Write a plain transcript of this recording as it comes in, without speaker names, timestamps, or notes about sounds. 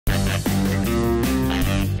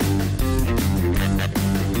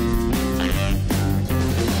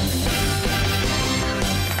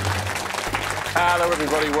Hello,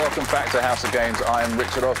 everybody. Welcome back to House of Games. I am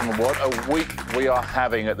Richard Osman. What a week we are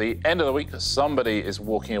having. At the end of the week, somebody is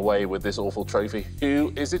walking away with this awful trophy.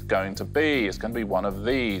 Who is it going to be? It's going to be one of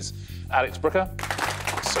these. Alex Brooker,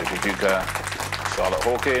 Sophie Brooker, Charlotte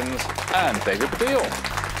Hawkins, and David Baddiel.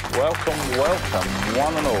 Welcome,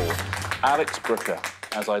 one and all. Alex Brooker,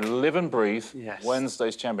 as I live and breathe,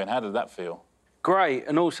 Wednesday's champion. How did that feel? Great,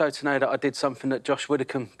 and also to know that I did something that Josh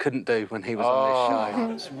Widdicombe couldn't do when he was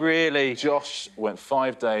on this show. It's really... Josh went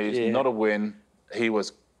 5 days, not a win. He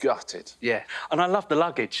was gutted. Yeah, and I love the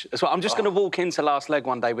luggage as well. I'm just going to walk into last leg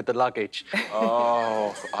one day with the luggage.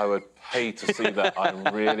 Oh, I would pay to see that. I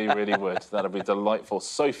really, really would. That'd be delightful.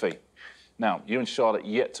 Sophie, now, you and Charlotte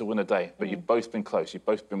yet to win a day, but you've both been close. You've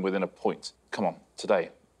both been within a point. Come on, today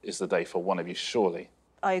is the day for one of you, surely.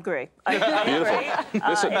 I agree. Beautiful.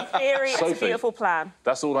 Listen, in theory, Sophie, it's a beautiful plan.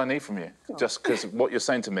 That's all I need from you. Just because what you're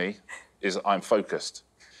saying to me is I'm focused.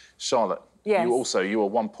 Charlotte, you were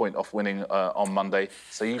 1 point off winning on Monday,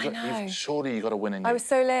 so surely you got to win in you. I was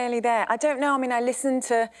so nearly there. I don't know. I mean, I listened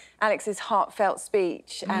to Alex's heartfelt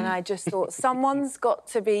speech, and I just thought someone's got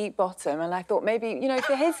to be bottom, and I thought maybe, you know,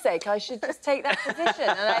 for his sake, I should just take that position,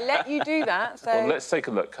 and I let you do that. So well, let's take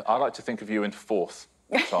a look. I like to think of you in fourth,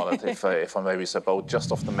 Charlotte, if I may be so bold,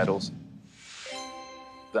 just off the medals.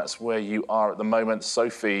 That's where you are at the moment.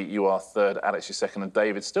 Sophie, you are third, Alex, you're second, and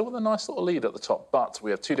David still with a nice little lead at the top, but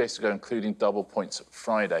we have 2 days to go, including double points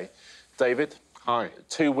Friday. David? Hi.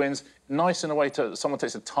 2 wins. Nice in a way to... Someone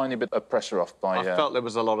takes a tiny bit of pressure off by... I felt there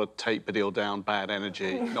was a lot of take Baddiel down, bad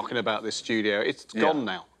energy, knocking about this studio. It's gone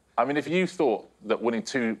now. I mean, if you thought that winning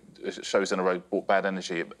 2 shows in a row brought bad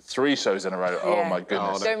energy, 3 shows in a row, oh, my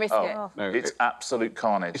goodness. Don't risk it. No, it's absolute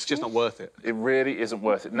carnage. It's just not worth it. It really isn't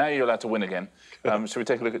worth it. Now you're allowed to win again. Shall we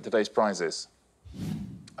take a look at today's prizes?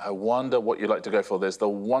 I wonder what you'd like to go for. There's the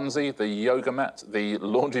onesie, the yoga mat, the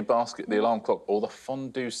laundry basket, the alarm clock, or the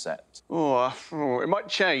fondue set. Oh, it might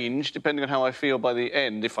change depending on how I feel by the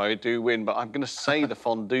end if I do win, but I'm going to say the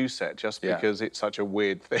fondue set just because it's such a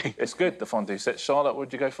weird thing. It's good, the fondue set. Charlotte, what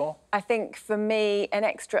would you go for? I think, for me, an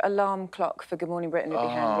extra alarm clock for Good Morning Britain would be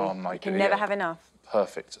handy. Oh, my You can never have enough.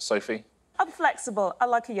 Perfect. Sophie? I'm flexible. I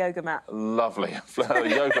like a yoga mat. Lovely.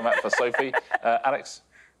 Yoga mat for Sophie. Alex?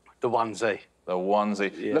 The onesie. The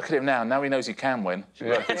onesie. Yeah. Look at him now. Now he knows he can win.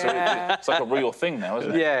 Yeah. It's like a real thing now,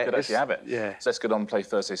 isn't it? Yeah. Could actually have it. Yeah. So let's get on and play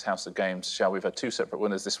Thursday's House of Games, shall we? We've had 2 separate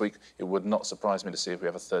winners this week. It would not surprise me to see if we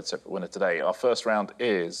have a 3rd separate winner today. Our first round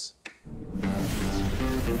is...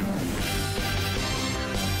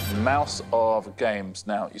 Mouse of Games.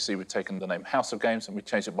 Now, you see, we've taken the name House of Games and we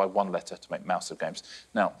changed it by 1 letter to make Mouse of Games.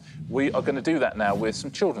 Now, we are going to do that now with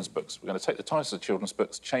some children's books. We're going to take the titles of children's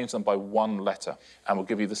books, change them by 1 letter, and we'll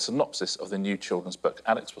give you the synopsis of the new children's book.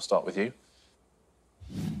 Alex, we'll start with you.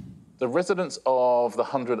 The residents of the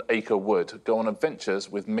 100-acre wood go on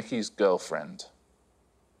adventures with Mickey's girlfriend.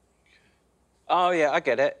 Oh, yeah, I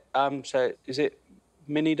get it. So, is it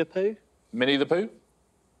Minnie the Pooh? Minnie the Pooh?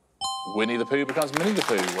 Winnie the Pooh becomes Minnie the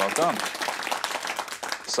Pooh. Well done.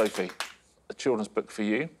 Sophie, a children's book for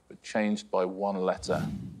you, but changed by 1 letter.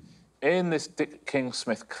 In this Dick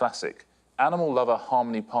King-Smith classic, animal lover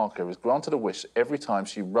Harmony Parker is granted a wish every time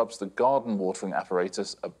she rubs the garden watering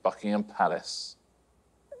apparatus at Buckingham Palace.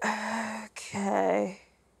 OK.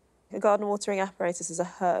 A garden watering apparatus is a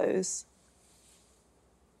hose.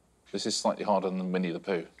 This is slightly harder than Winnie the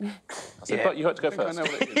Pooh. I said, but you had to go first. I know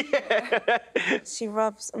what it is. She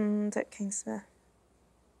rubs Dick King-Smith.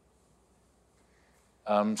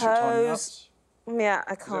 Hose. Yeah,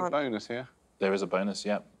 I Is there a can't. bonus here? There is a bonus,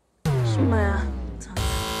 yeah. Nah.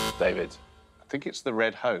 David. I think it's the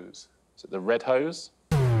red hose. Is it the red hose?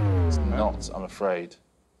 It's not, I'm afraid.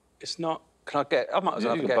 It's not... Can I get... I might as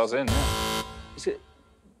well You have can a buzz guess. in, yeah. Is it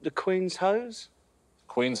the Queen's hose?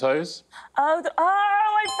 Queen's hose? Oh,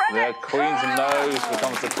 I've read The Queen's nose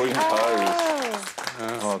becomes the Queen's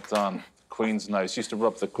hose. Well done. Queen's nose. She used to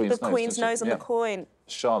rub the Queen's nose. The Queen's didn't she? nose on the coin.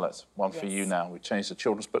 Charlotte, one for you now. We've changed the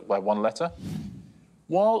children's book by 1 letter.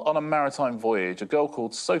 While on a maritime voyage, a girl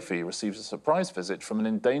called Sophie receives a surprise visit from an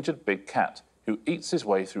endangered big cat who eats his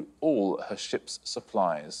way through all her ship's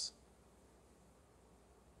supplies.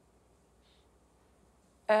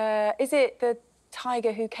 Is it the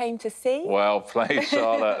tiger who came to sea? Well played,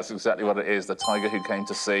 Charlotte. That's exactly what it is. The tiger who came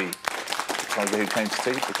to sea. The tiger who came to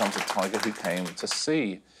sea becomes a tiger who came to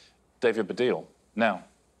sea. David Baddiel. Now,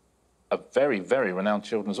 a very, very renowned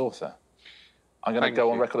children's author. I'm going to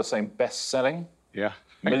go on record as saying best-selling. Yeah.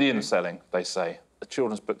 Million-selling, they say. A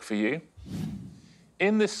children's book for you.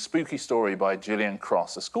 In this spooky story by Gillian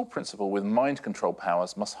Cross, a school principal with mind control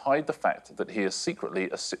powers must hide the fact that he is secretly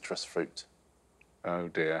a citrus fruit. Oh,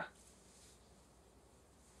 dear.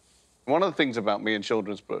 One of the things about me in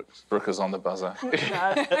children's books... Brooker's on the buzzer.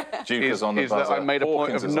 Duke is on the is buzzer. that I made a point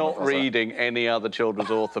Hawkins of is on the not buzzer. reading any other children's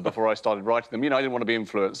author before I started writing them. You know, I didn't want to be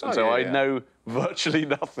influenced, and so yeah, I yeah. know virtually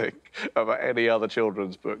nothing about any other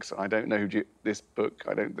children's books. I don't know who this book,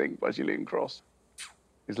 I don't think, by Gillian Cross.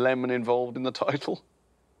 Is lemon involved in the title?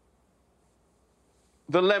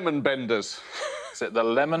 The Lemon Benders. Is it the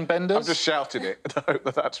Lemon Benders? I've just shouted it. I hope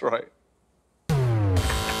that that's right.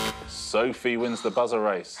 Sophie wins the buzzer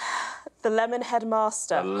race. The Lemon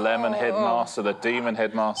Headmaster. The Lemon Headmaster, the Demon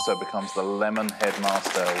Headmaster becomes the Lemon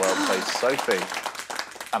Headmaster. Well played, Sophie.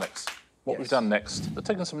 Alex, what we've done next, we're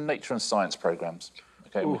taking some nature and science programmes.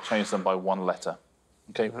 OK, we've changed them by one letter.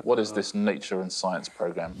 OK, what is this nature and science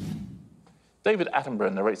programme? David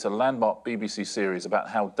Attenborough narrates a landmark BBC series about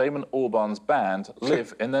how Damon Albarn's band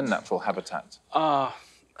live in their natural habitat. I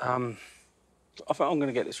think I'm going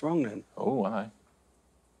to get this wrong then. Oh, I know.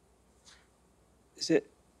 Is it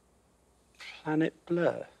Planet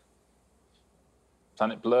Blur?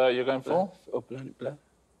 Planet Blur, you're going for? Or Planet Blur?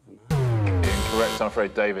 Incorrect, I'm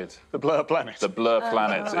afraid, David. The Blur Planet. The Blur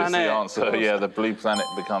Planet is the Planet. answer. Yeah, the blue planet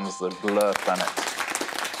becomes the Blur Planet.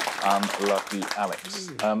 Unlucky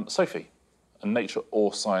Alex. Sophie, a nature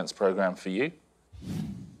or science programme for you.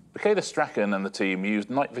 Michaela Strachan and the team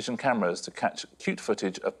used night vision cameras to catch cute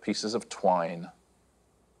footage of pieces of twine.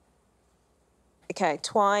 OK,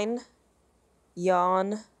 twine,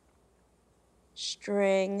 yarn,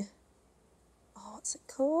 string. Oh, what's it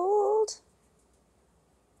called?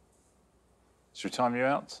 Should we time you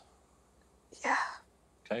out? Yeah.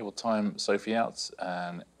 OK, we'll time Sophie out,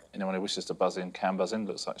 and anyone who wishes to buzz in can buzz in.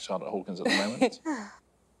 Looks like Charlotte Hawkins at the moment.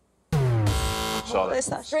 Charlotte. What is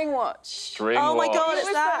that? String watch. String Oh, my watch. God,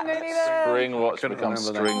 it's that. String watch Couldn't becomes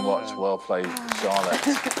remember that. string watch. Well played, Charlotte.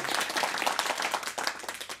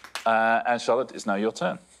 And Charlotte, it's now your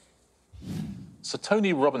turn. Sir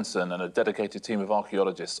Tony Robinson and a dedicated team of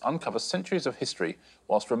archaeologists uncover centuries of history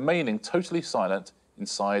whilst remaining totally silent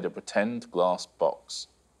inside a pretend glass box.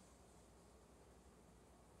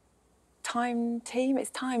 Time team? It's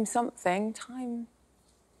time something. Time...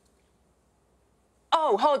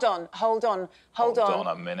 Oh, hold on. Hold on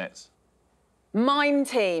a minute. Mime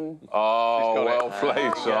team. Oh, got it. well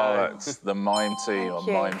played, Charlotte. The mime team, or Thank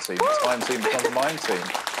you. mime team. Time team becomes a mime team.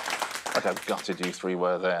 Like how gutted you three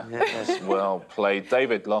were there. Yes. Well played.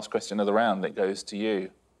 David, last question of the round. It goes to you.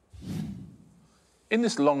 In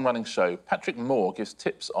this long-running show, Patrick Moore gives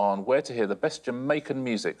tips on where to hear the best Jamaican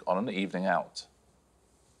music on an evening out.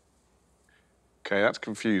 OK, that's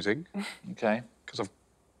confusing. OK? Because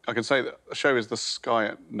I can say that the show is The Sky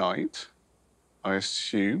at Night, I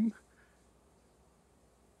assume.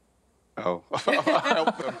 Oh,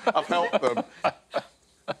 I've helped them.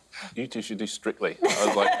 You two should do Strictly. I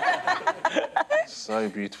was like, so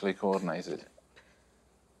beautifully coordinated.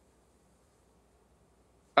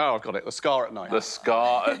 Oh, I've got it. The Scar at Night. The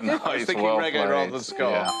Scar at Night. I was thinking well reggae played. rather than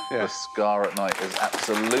Scar. Yeah. Yeah. The Scar at Night is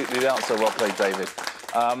absolutely the answer. Well played, David.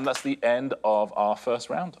 That's the end of our first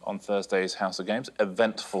round on Thursday's House of Games.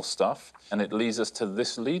 Eventful stuff. And it leads us to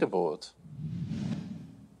this leaderboard.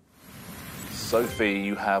 Sophie,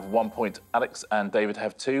 you have 1 point. Alex and David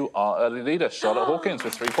have 2. Our early leader, Charlotte Hawkins,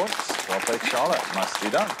 with 3 points. Well played, Charlotte. Nicely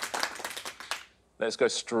done. Let's go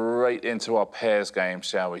straight into our pairs game,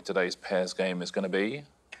 shall we? Today's pairs game is going to be...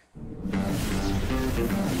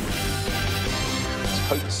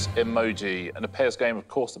 Totes emoji. And a pairs game, of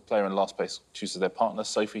course, the player in last place chooses their partner.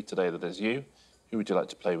 Sophie, today that is you. Who would you like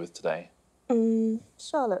to play with today?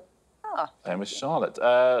 Charlotte. Playing with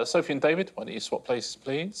Charlotte. Sophie and David, why don't you swap places,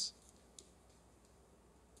 please?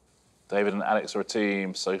 David and Alex are a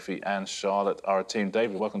team. Sophie and Charlotte are a team.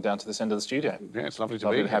 David, welcome down to this end of the studio. Yeah, it's lovely to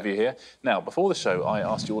Lovely be to have you here. Now, before the show, I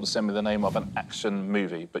asked you all to send me the name of an action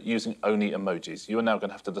movie, but using only emojis. You are now going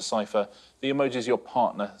to have to decipher the emojis your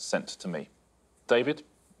partner sent to me. David,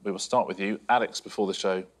 we will start with you. Alex, before the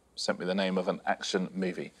show, sent me the name of an action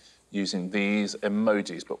movie using these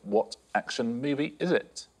emojis. But what action movie is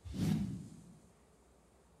it?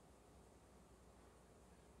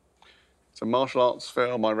 It's a martial arts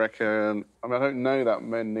film, I reckon. I mean, I don't know that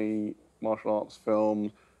many martial arts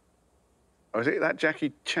films. Oh, is it that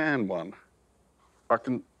Jackie Chan one? I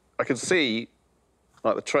can see,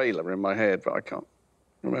 like, the trailer in my head, but I can't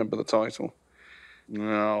remember the title.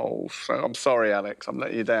 No, so I'm sorry, Alex. I'm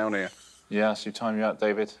letting you down here. Yeah, so you time you out,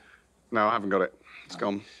 David. No, I haven't got it. It's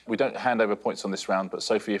gone. We don't hand over points on this round, but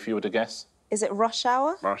Sophie, if you were to guess? Is it Rush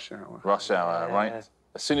Hour? Rush Hour. Rush Hour, right?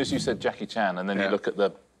 As soon as you said Jackie Chan, and then you look at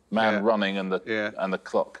the man running and the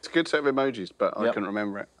clock. It's a good set of emojis, but I couldn't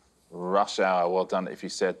remember it. Rush Hour, well done if you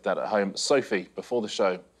said that at home. Sophie, before the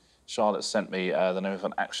show, Charlotte sent me the name of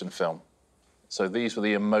an action film. So these were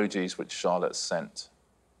the emojis which Charlotte sent.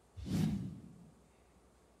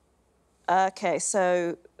 Okay,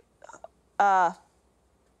 so,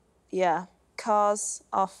 yeah, cars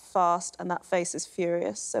are fast and that face is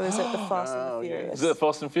furious. So is it the Fast and the Furious? Is it the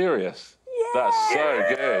Fast and Furious? Yeah. That's so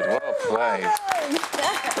good. Well played.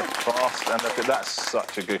 The Fast and that's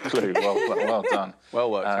such a good clue. Well done. Well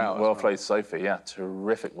worked out. Well played, Sophie. Yeah,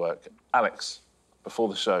 terrific work. Alex, before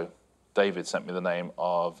the show, David sent me the name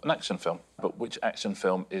of an action film. But which action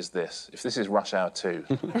film is this? If this is Rush Hour 2.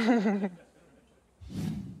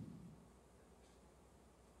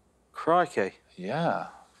 Crikey. Yeah.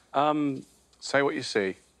 Say what you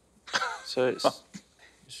see. So it's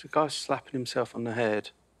a guy slapping himself on the head.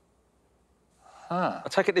 I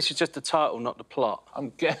take it this is just the title, not the plot. I'm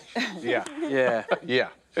guessing. Yeah. Yeah. Yeah.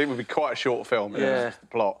 It would be quite a short film. Yeah. It's the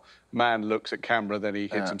plot. Man looks at camera, then he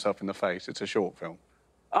hits himself in the face. It's a short film.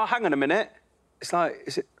 Oh, hang on a minute. It's like,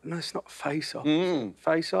 is it? No, it's not Face Off.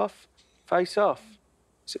 Face Off? Face Off.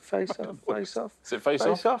 Is it Face Off? Face Off? Is it Face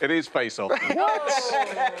Off? It is Face Off.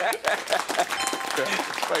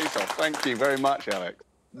 Face Off. Thank you very much, Alex.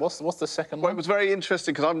 What's the second Well, one? it was very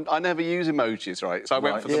interesting because I never use emojis, right? So I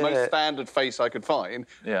went for the most standard face I could find,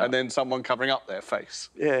 and then someone covering up their face.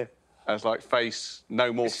 Yeah. As like face,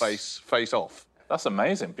 no more face, face off. That's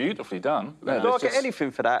amazing. Beautifully done. Do I get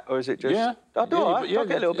anything for that, or is it just... Yeah. I do. I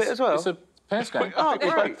get a little bit as well. It's a pairs game. Oh,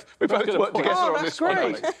 great. We both worked together on this one.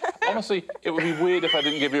 great. Honestly, it would be weird if I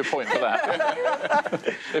didn't give you a point for that.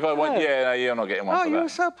 If I went, no, you're not getting one for you that. were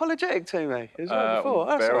so apologetic to me as well before.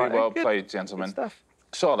 That's Very all right, well good. played, gentlemen. Good stuff.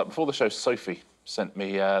 Charlotte, before the show, Sophie sent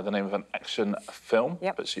me the name of an action film,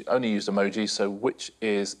 but she only used emojis, so which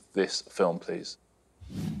is this film, please?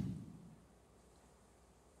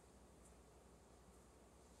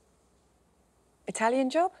 Italian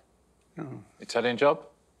Job? Italian Job?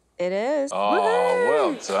 It is. Oh,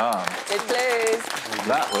 well done. Good clues.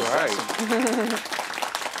 That was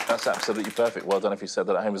great. That's absolutely perfect. Well done if you said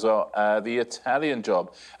that at home as well. The Italian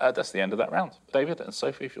Job. That's the end of that round. David and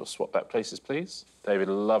Sophie, if you'll swap back places, please. David,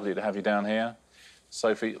 lovely to have you down here.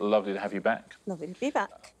 Sophie, lovely to have you back. Lovely to be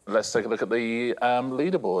back. Let's take a look at the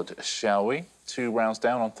leaderboard, shall we? 2 rounds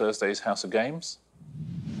down on Thursday's House of Games.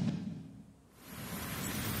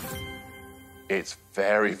 It's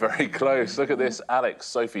very, very close. Look at this. Alex,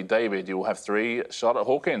 Sophie, David, you will have 3. Charlotte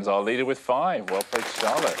Hawkins, our leader with 5. Well played,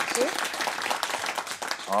 Charlotte.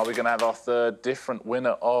 Are we going to have our third different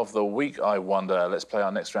winner of the week, I wonder? Let's play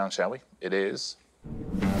our next round, shall we? It is.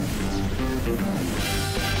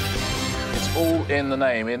 It's all in the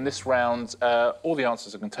name. In this round, all the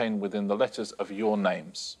answers are contained within the letters of your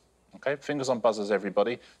names. OK, fingers on buzzers,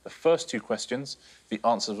 everybody. The first 2 questions, the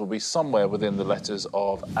answers will be somewhere within the letters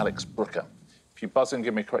of Alex Brooker. If you buzz in and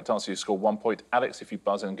give me a correct answer, you score 1 point. Alex, if you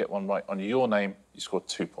buzz in and get one right on your name, you score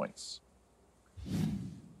 2 points.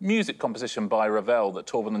 Music composition by Ravel that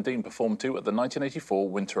Torvald and Dean performed to at the 1984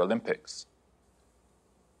 Winter Olympics.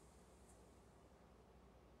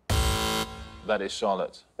 That is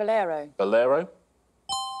Charlotte. Bolero. Bolero.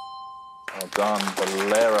 Well done,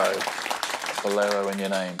 Bolero. Bolero in your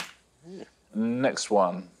name. Next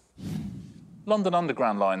one. London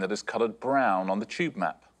Underground line that is coloured brown on the tube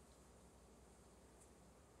map.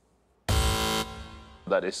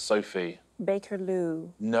 That is Sophie. Bakerloo.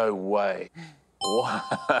 No way.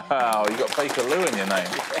 Wow, you got Bakerloo in your name.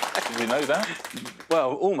 Did you know that?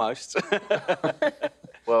 Well, almost.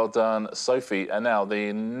 Well done, Sophie. And now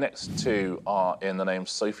the next 2 are in the name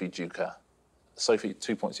Sophie Duker. Sophie,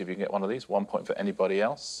 2 points if you can get one of these. 1 point for anybody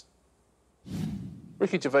else.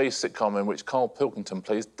 Ricky Gervais sitcom in which Carl Pilkington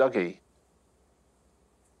plays Dougie.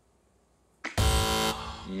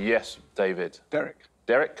 Yes, David. Derek.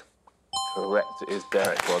 Derek? Correct, it is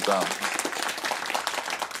Derek. Well done.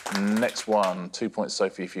 Next one, 2 points,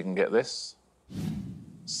 Sophie, if you can get this.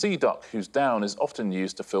 Sea duck whose down is often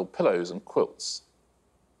used to fill pillows and quilts.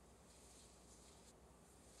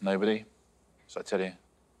 Nobody? Shall I tell you?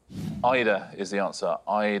 Ida is the answer.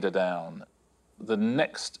 Ida down. The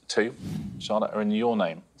next 2, Charlotte, are in your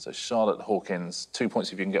name. So Charlotte Hawkins, 2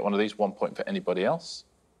 points if you can get one of these. 1 point for anybody else.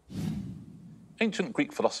 Ancient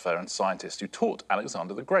Greek philosopher and scientist who taught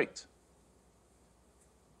Alexander the Great.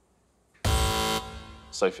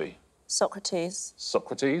 Sophie. Socrates.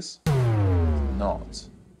 Socrates? Not.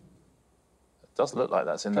 It does look like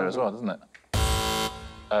that's in there as well, doesn't it?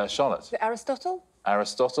 Charlotte. Is it Aristotle?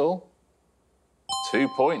 Aristotle. 2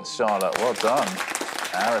 points, Charlotte. Well done.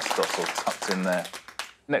 Aristotle tucked in there.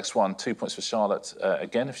 Next one, 2 points for Charlotte.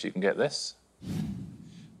 Again, if she can get this.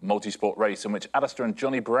 Multi-sport race in which Alistair and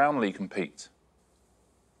Johnny Brownlee compete.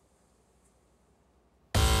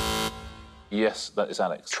 Yes, that is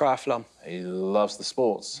Alex. Triathlon. He loves the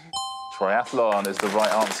sports. Triathlon is the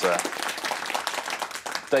right answer.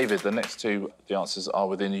 David, the next two, the answers are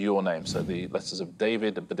within your name. So the letters of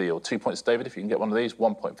David and Baddiel. 2 points, David, if you can get one of these.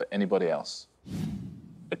 1 point for anybody else.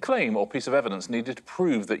 A claim or piece of evidence needed to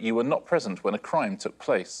prove that you were not present when a crime took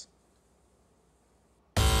place.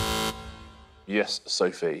 Yes,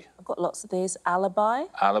 Sophie. I've got lots of these. Alibi.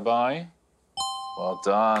 Alibi. Well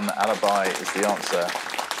done. Alibi is the answer.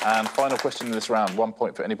 And final question in this round. 1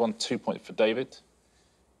 point for anyone, 2 points for David.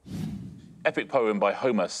 Epic poem by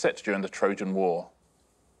Homer set during the Trojan War.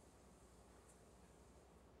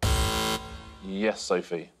 Yes,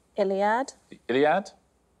 Sophie. Iliad. The Iliad.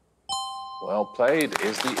 Well played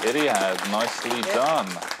is the Iliad. Nicely done.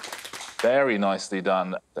 Very nicely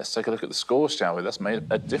done. Let's take a look at the scores, shall we? That's made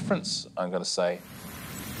a difference, I'm going to say.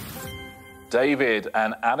 David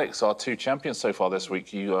and Alex are two champions so far this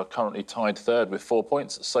week. You are currently tied third with 4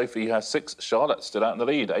 points. Sophie, you have 6. Charlotte stood out in the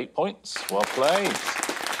lead, 8 points. Well played.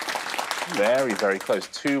 Very, very close.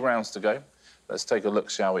 2 rounds to go. Let's take a look,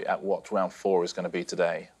 shall we, at what round 4 is going to be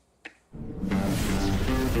today.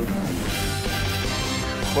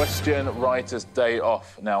 Question writer's day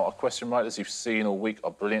off. Now, our question writers you've seen all week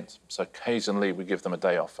are brilliant, so occasionally we give them a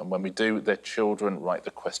day off. And when we do, their children write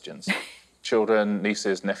the questions. Children,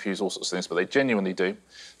 nieces, nephews, all sorts of things, but they genuinely do.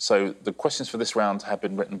 So the questions for this round have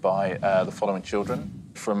been written by the following children,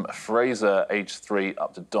 from Fraser, age 3,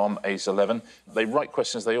 up to Dom, age 11. They write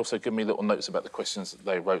questions. They also give me little notes about the questions that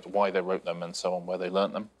they wrote, why they wrote them, and so on, where they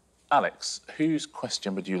learnt them. Alex, whose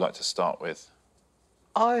question would you like to start with?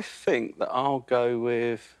 I think that I'll go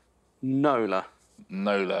with Nola.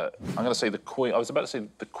 Nola. I'm going to say the queen. I was about to say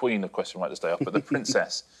the queen of question writer's day off, but the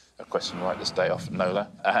princess of question writer's day off, Nola.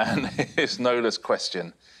 And here's Nola's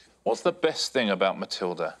question. What's the best thing about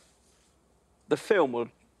Matilda? The film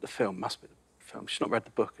must be the film. She's not read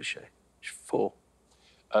the book, has she? She's 4.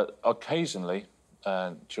 Occasionally,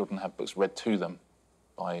 children have books read to them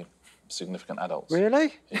by significant adults.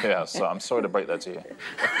 Really? Yeah, so I'm sorry to break that to you.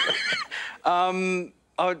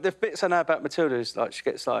 The bits I know about Matilda is, like, she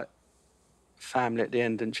gets, like, family at the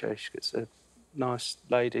end, doesn't she? She gets a nice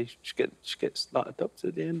lady. She gets like, adopted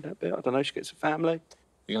at the end, that bit. I don't know, she gets a family.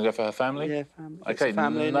 You're going to go for her family? Yeah, family. OK,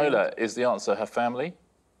 family Nola is the answer, her family.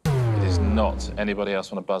 It is not. Anybody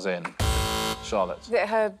else want to buzz in? Charlotte? Is it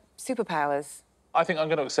her superpowers? I think I'm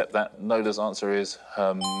going to accept that. Nola's answer is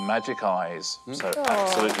her magic eyes. So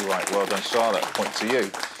absolutely right. Well done, Charlotte. Point to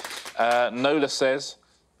you. Nola says,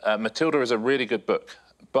 Matilda is a really good book,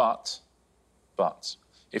 but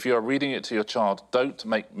if you are reading it to your child, don't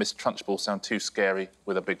make Miss Trunchbull sound too scary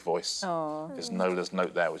with a big voice. Oh. Is Nola's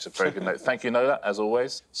note there, which is a very good note. Thank you, Nola, as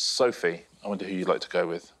always. Sophie, I wonder who you'd like to go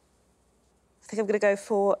with. I think I'm going to go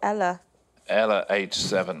for Ella. Ella, age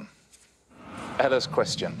 7. Ella's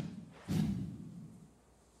question.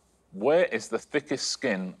 Where is the thickest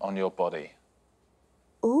skin on your body?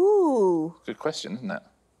 Ooh. Good question, isn't it?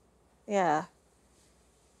 Yeah.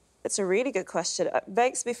 It's a really good question. It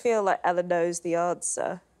makes me feel like Ella knows the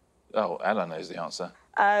answer. Oh, Ella knows the answer.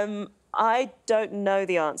 I don't know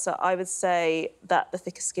the answer. I would say that the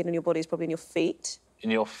thickest skin on your body is probably in your feet.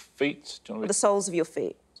 In your feet? Do you want to The soles of your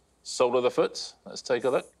feet. Sole of the foot? Let's take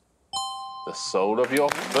a look. The sole of your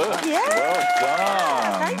foot. Yeah. Well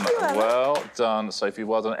done. Thank you, Ella. Well done, Sophie.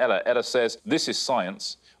 Well done, Ella. Ella says, this is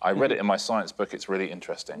science. I read it in my science book. It's really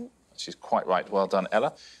interesting. She's quite right. Well done,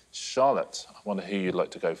 Ella. Charlotte, I wonder who you'd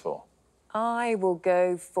like to go for. I will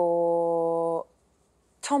go for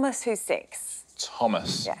Thomas, who's 6.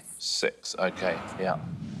 Thomas. Yes. 6. OK, yeah.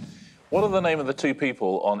 What are the name of the 2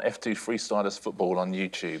 people on F2 Freestylers Football on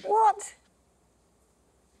YouTube? What?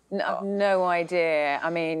 No, I've no idea. I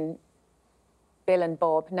mean, Bill and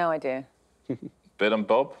Bob, no idea. Bill and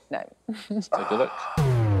Bob? No. Let's take a look.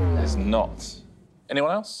 It's not.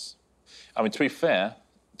 Anyone else? I mean, to be fair,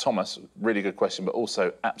 Thomas, really good question, but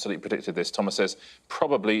also absolutely predicted this. Thomas says,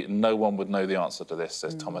 probably no one would know the answer to this,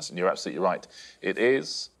 says Thomas, and you're absolutely right. It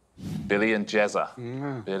is Billy and Jezza.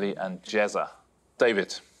 Billy and Jezza.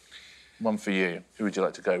 David, one for you. Who would you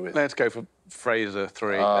like to go with? Let's go for Fraser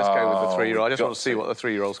 3. Let's go with the 3-year-old. I just want to see what the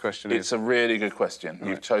 3-year-old's question is. It's a really good question.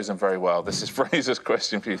 You've chosen very well. This is Fraser's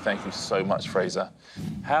question for you. Thank you so much, Fraser.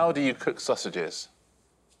 How do you cook sausages?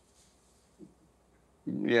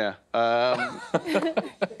 Yeah.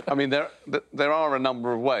 I mean, there are a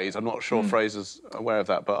number of ways. I'm not sure Fraser's aware of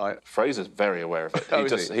that, but Fraser's very aware of it. Oh,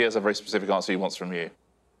 He has a very specific answer he wants from you.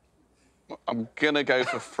 I'm going to go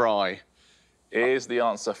for fry. Is the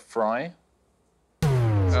answer fry?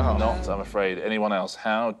 Oh. Not, I'm afraid. Anyone else?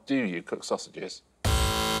 How do you cook sausages?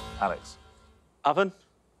 Alex? Oven?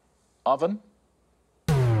 Oven?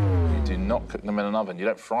 You do not cook them in an oven. You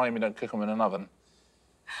don't fry them, you don't cook them in an oven.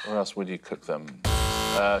 Where else would you cook them?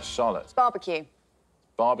 Charlotte. Barbecue.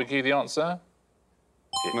 Barbecue, the answer?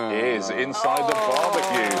 It is inside the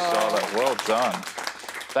barbecue, Charlotte. Well done.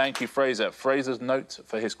 Thank you, Fraser. Fraser's note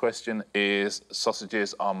for his question is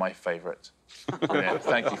sausages are my favourite. Yeah,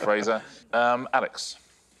 thank you, Fraser. Alex,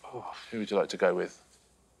 who would you like to go with?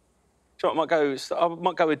 I might go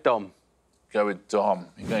with Dom. Go with Dom.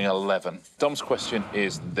 You're going 11. Dom's question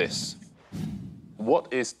is this.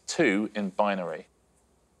 What is 2 in binary?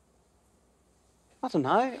 I don't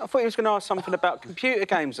know. I thought he was going to ask something about computer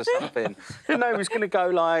games or something. Didn't know he was going to go,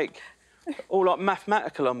 like, all, like,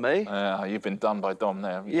 mathematical on me. You've been done by Dom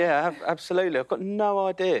there. Yeah, absolutely. I've got no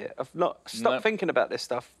idea. I've stopped thinking about this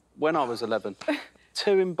stuff when I was 11.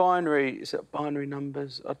 2 in binary, is it binary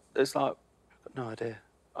numbers? It's like, I've got no idea.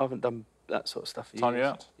 I haven't done that sort of stuff for years. Time you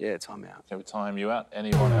out? Yeah, time me out. Okay, we time you out.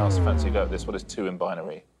 Anyone else fancy a go at this? What is 2 in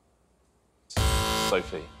binary?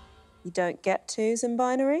 Sophie. You don't get 2s in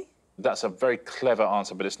binary? That's a very clever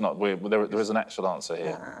answer, but it's not. There is an actual answer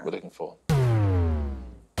here we're looking for.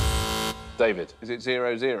 David. Is it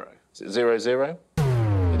 0, 0? Is it 0, 0?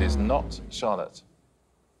 It is not. Charlotte.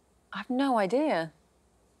 I have no idea.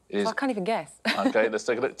 It is. So I can't even guess. OK, let's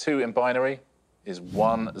take a look. 2 in binary is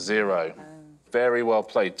 1, 0. Very well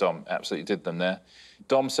played, Dom. Absolutely did them there.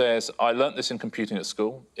 Dom says, I learnt this in computing at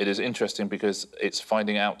school. It is interesting because it's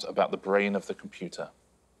finding out about the brain of the computer.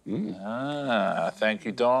 Thank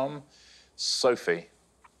you, Dom. Sophie,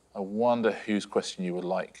 I wonder whose question you would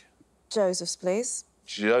like. Joseph's, please.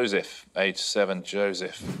 Joseph, age 7,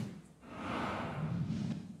 Joseph.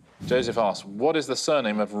 Joseph asks, what is the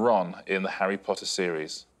surname of Ron in the Harry Potter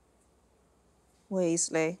series?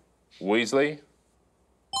 Weasley. Weasley?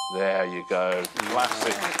 There you go.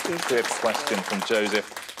 Classic good question from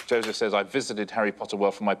Joseph. Joseph says, I visited Harry Potter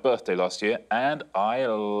World for my birthday last year and I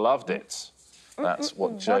loved it. That's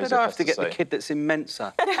what Joseph Why did I have to get say. the kid that's in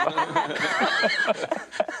Mensa?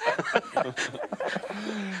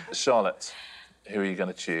 Charlotte, who are you going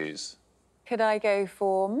to choose? Could I go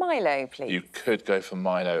for Milo, please? You could go for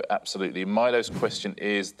Milo, absolutely. Milo's question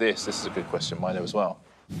is this. This is a good question, Milo, as well.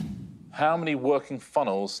 How many working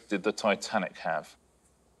funnels did the Titanic have?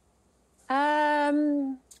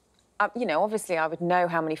 You know, obviously I would know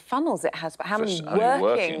how many funnels it has, but how many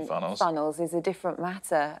working funnels is a different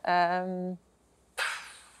matter.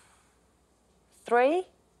 3?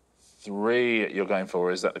 3 you're going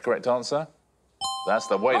for. Is that the correct answer? That's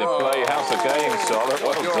the way to play House of Games, Charlotte.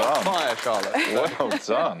 Well You're done. on fire, Charlotte. Well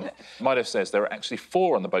done. Milo says there are actually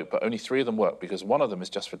 4 on the boat, but only 3 of them work because one of them is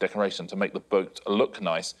just for decoration to make the boat look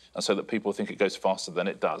nice and so that people think it goes faster than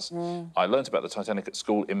it does. I learnt about the Titanic at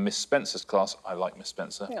school in Miss Spencer's class. I like Miss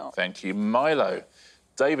Spencer. No. Thank you, Milo.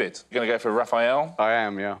 David, you're going to go for Raphael? I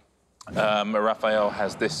am, yeah. Raphael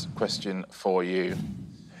has this question for you.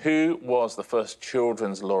 Who was the first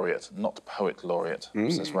children's laureate, not poet laureate,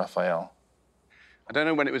 says Raphael? I don't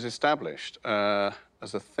know when it was established as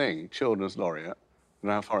a thing, Children's Laureate. I don't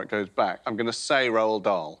know how far it goes back. I'm going to say Roald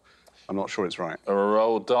Dahl. I'm not sure it's right.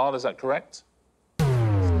 Roald Dahl, is that correct?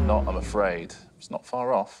 It's not, I'm afraid. It's not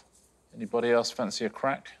far off. Anybody else fancy a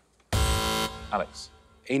crack? Alex.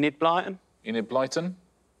 Enid Blyton? Enid Blyton?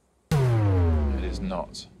 It is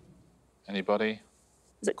not. Anybody?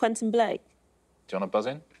 Is it Quentin Blake? Do you want to buzz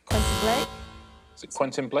in? Quentin Blake? Is it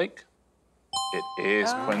Quentin Blake? It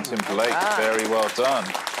is Quentin Blake. Very well done.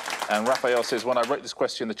 And Raphael says, when I wrote this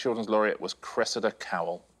question, the children's laureate was Cressida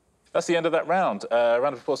Cowell. That's the end of that round.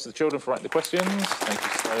 Round of applause to the children for writing the questions. Thank you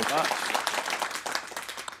so much.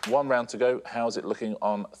 1 round to go. How's it looking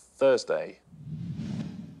on Thursday?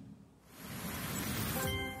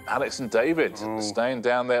 Alex and David staying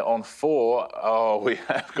down there on 4. Oh, we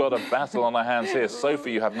have got a battle on our hands here.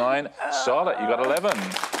 Sophie, you have 9. Charlotte, you got 11.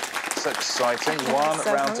 It's exciting. 1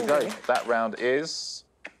 so round to go. hungry. That round is...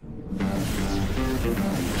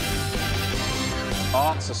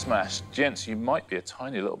 Answer Smash. Gents, you might be a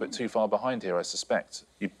tiny little bit too far behind here, I suspect.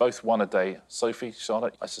 You both won a day. Sophie,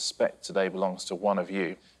 Charlotte, I suspect today belongs to one of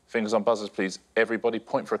you. Fingers on buzzers, please. Everybody,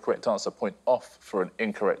 point for a correct answer, point off for an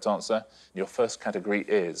incorrect answer. Your first category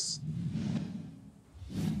is...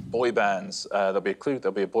 boy bands. There'll be a clue,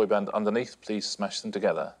 there'll be a boy band underneath. Please smash them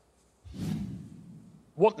together.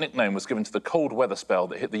 What nickname was given to the cold weather spell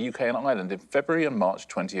that hit the UK and Ireland in February and March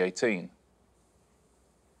 2018?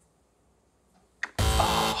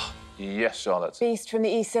 Yes, Charlotte. Beast from the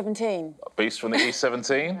E17. Beast from the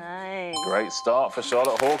E17. Nice. Great start for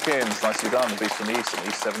Charlotte Hawkins. Nicely done. The Beast from the East and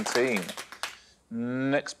E17.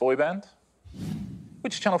 Next boy band.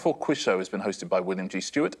 Which Channel 4 quiz show has been hosted by William G.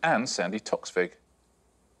 Stewart and Sandy Toksvig?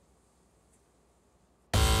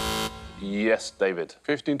 Yes, David.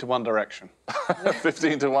 15 to One Direction.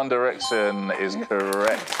 15 to One Direction is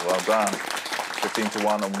correct. Well done.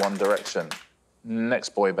 15-1 on One Direction. Next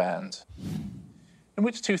boy band. In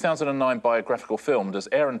which 2009 biographical film does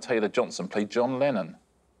Aaron Taylor Johnson play John Lennon?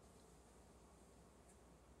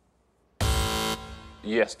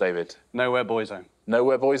 Yes, David. Nowhere Boyzone.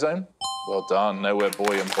 Nowhere Boyzone? Well done. Nowhere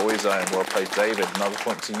Boy and Boyzone. Well played, David. Another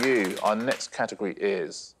point to you. Our next category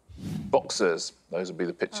is boxers. Those will be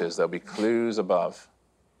the pictures. There'll be clues above.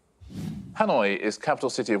 Hanoi is capital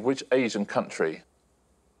city of which Asian country?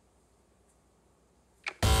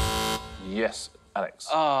 Yes, Alex.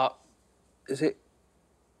 Is it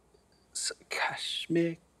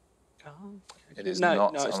Kashmir? It is No,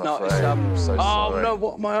 not. no, it's I'm not. afraid. I'm so Oh sorry. no!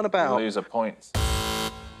 What am I on about? Lose a point.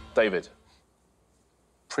 David.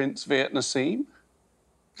 Prince Vietnamese?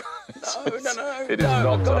 No. It is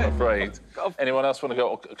not, I'm afraid. Anyone else want to go?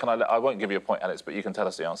 Or can I won't give you a point, Alex, but you can tell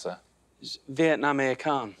us the answer. It's Vietnam Air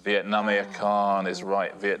Khan. Vietnam Amir Khan is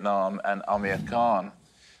right. Vietnam and Amir Khan.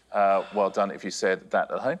 Well done if you said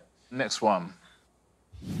that at home. Next one.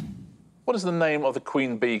 What is the name of the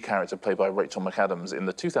Queen Bee character played by Rachel McAdams in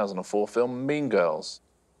the 2004 film Mean Girls?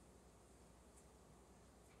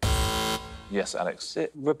 Yes, Alex. Is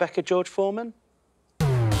it Rebecca George Foreman?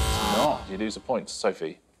 No, you lose a point.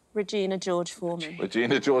 Sophie. Regina George Foreman.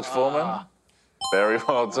 Regina George Foreman. Very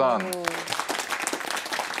well done.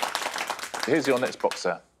 Here's your next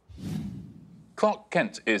boxer. Clark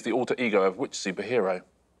Kent is the alter ego of which superhero?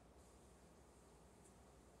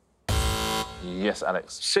 Yes,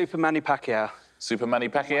 Alex. Super Manny Pacquiao. Super Manny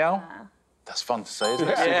Pacquiao? Wow. That's fun to say, isn't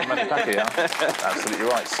it? Super Manny Pacquiao. Absolutely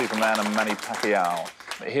right. Superman and Manny Pacquiao.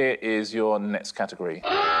 Here is your next category.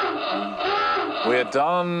 We are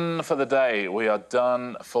done for the day. We are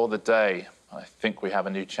done for the day. I think we have a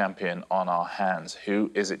new champion on our hands.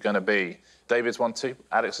 Who is it going to be? David's won 2.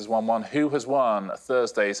 Alex has won 1. Who has won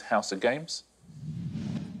Thursday's House of Games?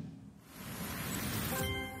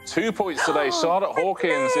 2 points today. Charlotte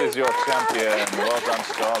Hawkins is your champion. Well done,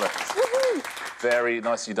 Charlotte. Very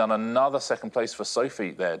nicely done. Another second place for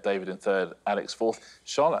Sophie there. David in 3rd, Alex 4th.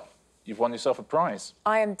 Charlotte, you've won yourself a prize.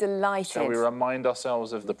 I am delighted. Shall we remind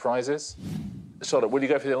ourselves of the prizes? Charlotte, will you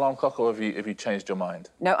go for the alarm clock or have you changed your mind?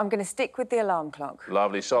 No, I'm going to stick with the alarm clock.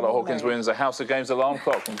 Lovely. Charlotte Hawkins wins the House of Games alarm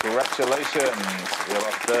clock. Congratulations. You're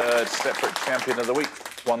our 3rd separate champion of the week.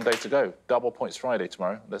 1 day to go. Double Points Friday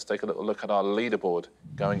tomorrow. Let's take a little look at our leaderboard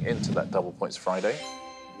going into that Double Points Friday.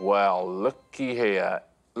 Well, looky here.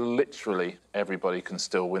 Literally everybody can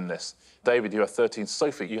still win this. David, you are 13.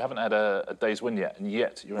 Sophie, you haven't had a day's win yet, and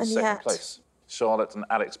yet you're in second place. Charlotte and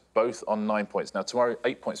Alex both on 9 points. Now, tomorrow,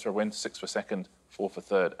 8 points for a win, 6 for second, 4 for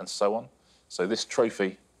third, and so on. So this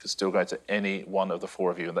trophy could still go to any one of the 4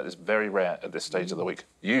 of you, and that is very rare at this stage of the week.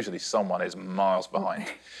 Usually someone is miles behind.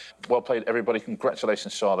 Well played, everybody.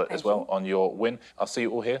 Congratulations, Charlotte, as well, on your win. I'll see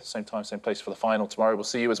you all here, same time, same place for the final tomorrow. We'll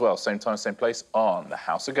see you as well, same time, same place on the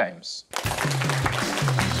House of Games.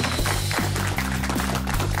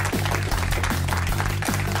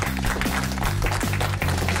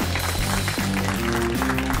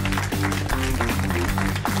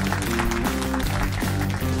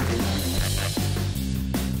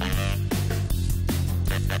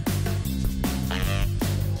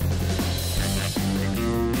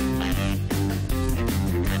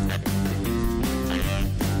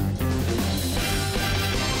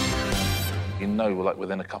 Like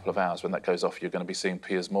within a couple of hours when that goes off, you're going to be seeing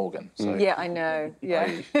Piers Morgan. So Yeah, I know.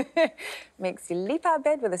 Yeah. Makes you leap out of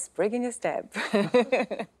bed with a sprig in your step.